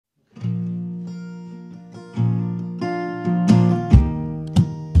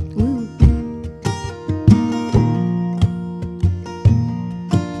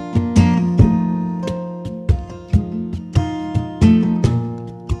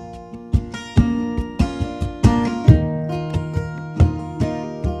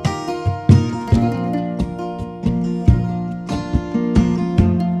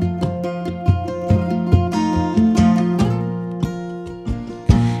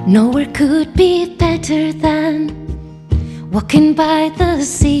Nowhere could be better than walking by the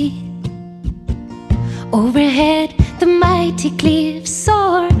sea. Overhead the mighty cliffs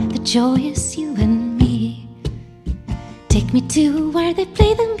soar, the joyous you and me. Take me to where they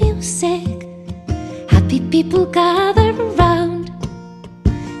play the music, happy people gather around.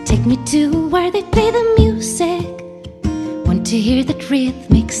 Take me to where they play the music, want to hear that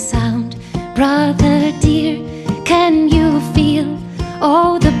rhythmic sound. Brother dear, can you feel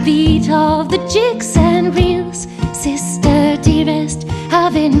the beat of the jigs and reels? Sister dearest,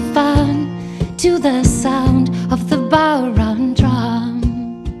 having fun to the sound of the Bodhrán drum.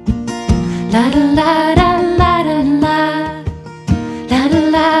 La da la da la da la, la da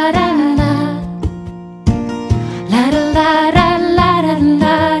la da la, la da la da la da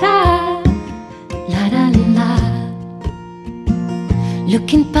la, la da la.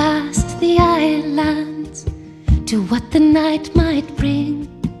 Looking past the islands to what the night might bring,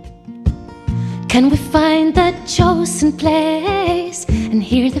 can we find the chosen place and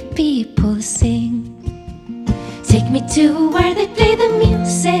hear the people sing? Take me to where they play the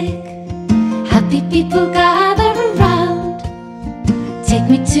music, happy people gather around. Take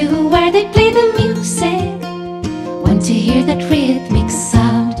me to where they play the music, want to hear that rhythmic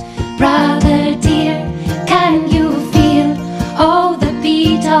sound. Brother dear, can you feel the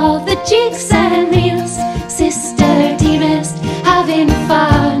beat of the jigs and reels? Sister dearest, having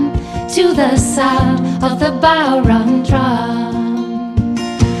fun to the sound of the Bodhrán drum.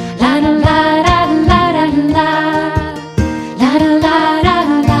 La la la la la la la, la la la la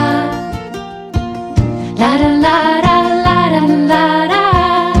la, la la la la la la la,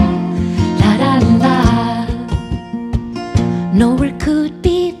 la la. Nowhere could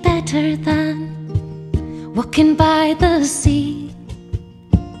be better than walking by the sea.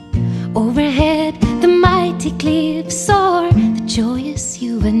 Overhead the mighty cliffs soar, the joyous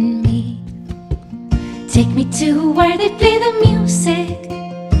you and me. Take me to where they play the music,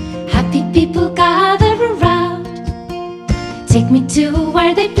 happy people gather around. Take me to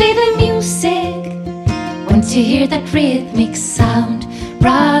where they play the music, want to hear that rhythmic sound.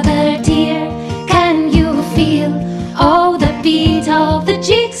 Brother dear, can you feel the beat of the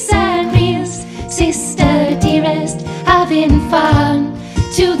jigs and reels? Sister dearest, having fun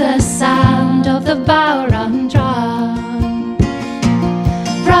to the sound of the Bodhrán drum.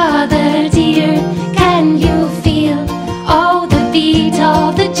 Brother dear, can you feel the beat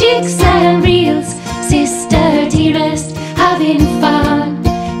of the jigs and reels? Sister dearest, having fun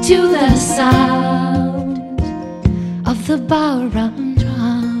to the sound of the Bodhrán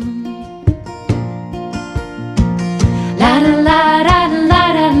drum. La la la la la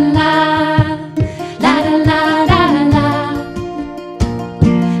la la, la la la la la,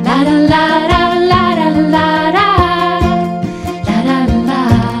 la la la la la la la, la la.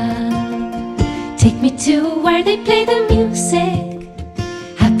 Take me to where they play the music,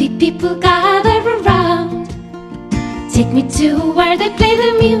 happy people gather around. Take me to where they play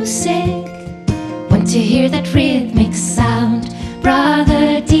the music, want to hear that rhythmic sound.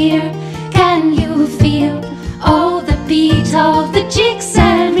 Brother dear, can you feel the beat of the jigs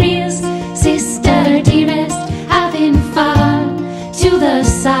and reels? Sister dearest, having fun to the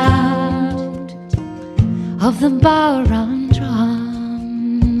sound of the Bodhrán.